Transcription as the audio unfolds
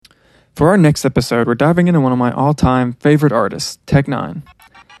For our next episode, we're diving into one of my all-time favorite artists, Tech N9ne.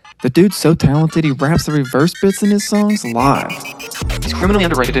 The dude's so talented, he raps the reverse bits in his songs live. He's criminally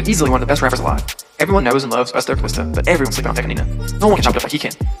underrated and easily one of the best rappers alive. Everyone knows and loves Busta Rhymes, but everyone's sleeping on Tech N9ne. No one can chop it up like he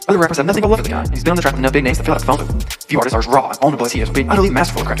can. Other rappers have nothing but love for the guy, and he's been on the track with enough big names to fill out the phone book. Few artists are as raw and vulnerable as he is, being utterly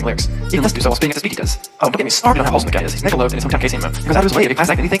masterful at crafting lyrics. Even less do so while spitting at the speed he does. Oh, don't get me started on how wholesome the guy is. He's never loathed in his hometown KCMO. He goes out of his way to be class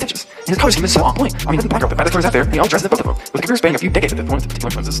act anything touches. And his color scheme is so on point. I mean, nothing black girl, the baddest colors out there, and he all dresses up both of them. With a career spanning a few decades at this point with particular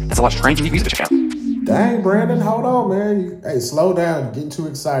influences, that's a lot of strange, unique music to check out. Dang, Brandon, hold on, man. Hey, slow down. You're getting too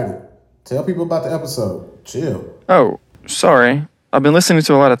excited. Tell people about the episode. Chill. Oh, sorry. I've been listening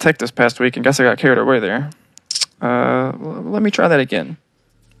to a lot of tech this past week and guess I got carried away there. Let me try that again.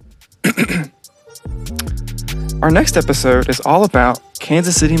 Our next episode is all about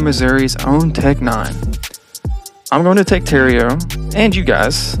Kansas City, Missouri's own Tech N9ne. I'm going to take Terrio and you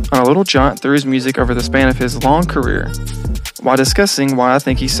guys on a little jaunt through his music over the span of his long career, while discussing why I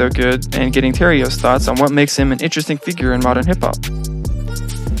think he's so good and getting Terrio's thoughts on what makes him an interesting figure in modern hip-hop.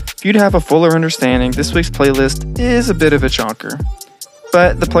 For you to have a fuller understanding, this week's playlist is a bit of a chonker,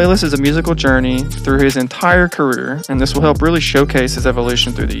 but the playlist is a musical journey through his entire career, and this will help really showcase his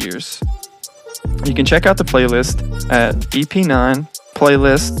evolution through the years. You can check out the playlist at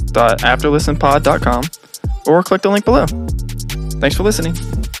ep9playlist.afterlistenpod.com or click the link below. Thanks for listening.